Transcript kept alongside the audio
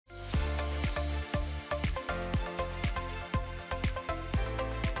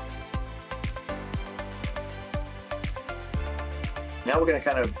Now we're going to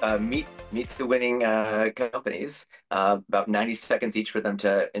kind of meet the winning companies. About 90 seconds each for them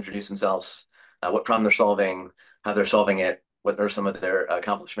to introduce themselves, what problem they're solving, how they're solving it, what are some of their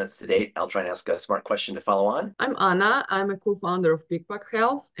accomplishments to date. I'll try and ask a smart question to follow on. I'm Anna. I'm a co-founder of PigPug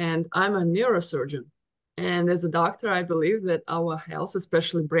Health, and I'm a neurosurgeon. And as a doctor, I believe that our health,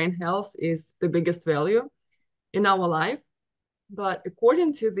 especially brain health, is the biggest value in our life. But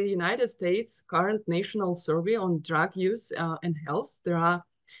according to the United States current national survey on drug use and health, there are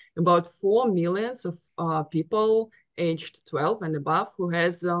about 4 million of people aged 12 and above who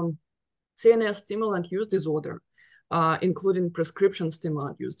has CNS stimulant use disorder, including prescription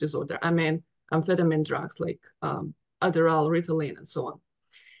stimulant use disorder. I mean, amphetamine drugs like Adderall, Ritalin, and so on.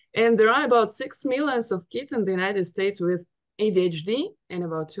 And there are about 6 million of kids in the United States with ADHD and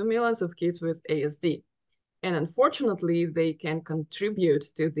about 2 million of kids with ASD. And unfortunately, they can contribute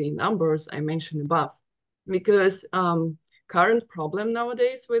to the numbers I mentioned above because current problem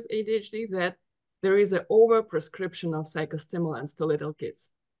nowadays with ADHD is that there is an over-prescription of psychostimulants to little kids.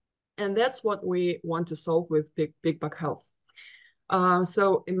 And that's what we want to solve with PigPug Health.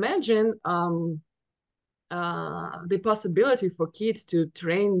 So imagine the possibility for kids to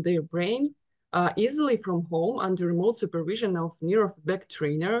train their brain easily from home under remote supervision of neurofeedback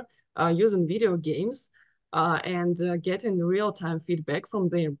trainer using video games and getting real-time feedback from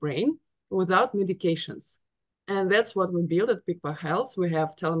their brain without medications. And that's what we build at PigPug Health. We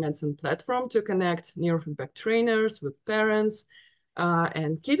have telemedicine platform to connect neurofeedback trainers with parents,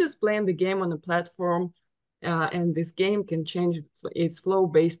 and kids is playing the game on the platform, and this game can change its flow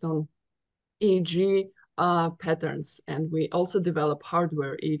based on EEG patterns. And we also develop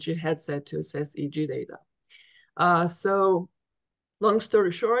hardware EEG headset to assess EEG data. So long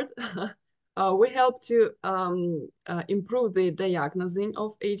story short, we help to improve the diagnosing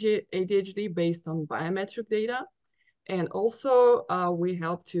of ADHD based on biometric data. And also we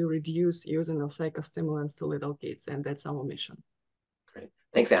help to reduce using of psychostimulants to little kids. And that's our mission. Great.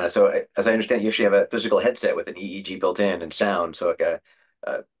 Thanks, Anna. So as I understand, you actually have a physical headset with an EEG built in and sound. So like a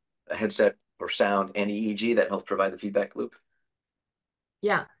headset or sound and EEG that helps provide the feedback loop.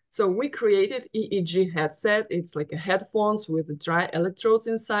 Yeah. So we created EEG headset. It's like a headphones with dry electrodes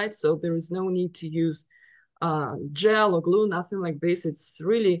inside. So there is no need to use gel or glue, nothing like this. It's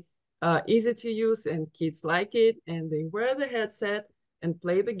really easy to use and kids like it. And they wear the headset and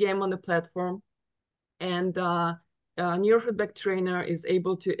play the game on the platform. And neurofeedback trainer is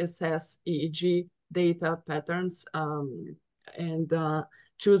able to assess EEG data patterns and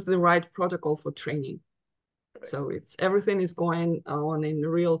choose the right protocol for training. Right. So it's everything is going on in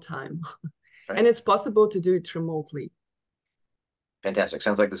real time. Right. And it's possible to do it remotely. Fantastic.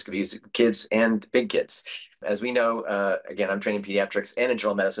 Sounds like this could be used for kids and big kids. As we know, again, I'm training pediatrics and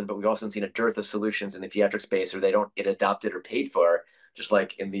internal medicine, but we've also seen a dearth of solutions in the pediatric space where they don't get adopted or paid for, just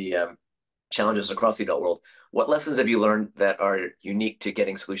like in the challenges across the adult world. What lessons have you learned that are unique to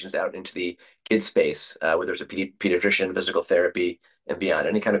getting solutions out into the kids space, whether it's a pediatrician, physical therapy, and beyond?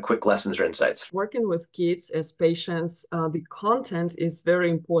 Any kind of quick lessons or insights? Working with kids as patients, the content is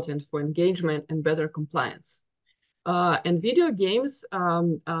very important for engagement and better compliance. And video games-based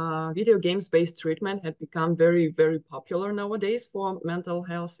treatment had become very, very popular nowadays for mental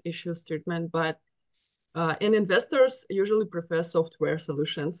health issues treatment. But and investors usually prefer software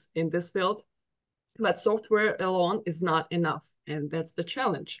solutions in this field. But software alone is not enough, and that's the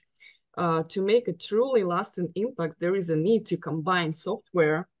challenge. To make a truly lasting impact, there is a need to combine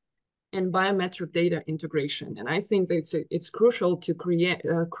software and biometric data integration. And I think that it's crucial to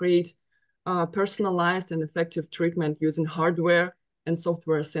create personalized and effective treatment using hardware and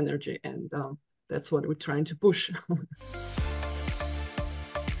software synergy. And that's what we're trying to push.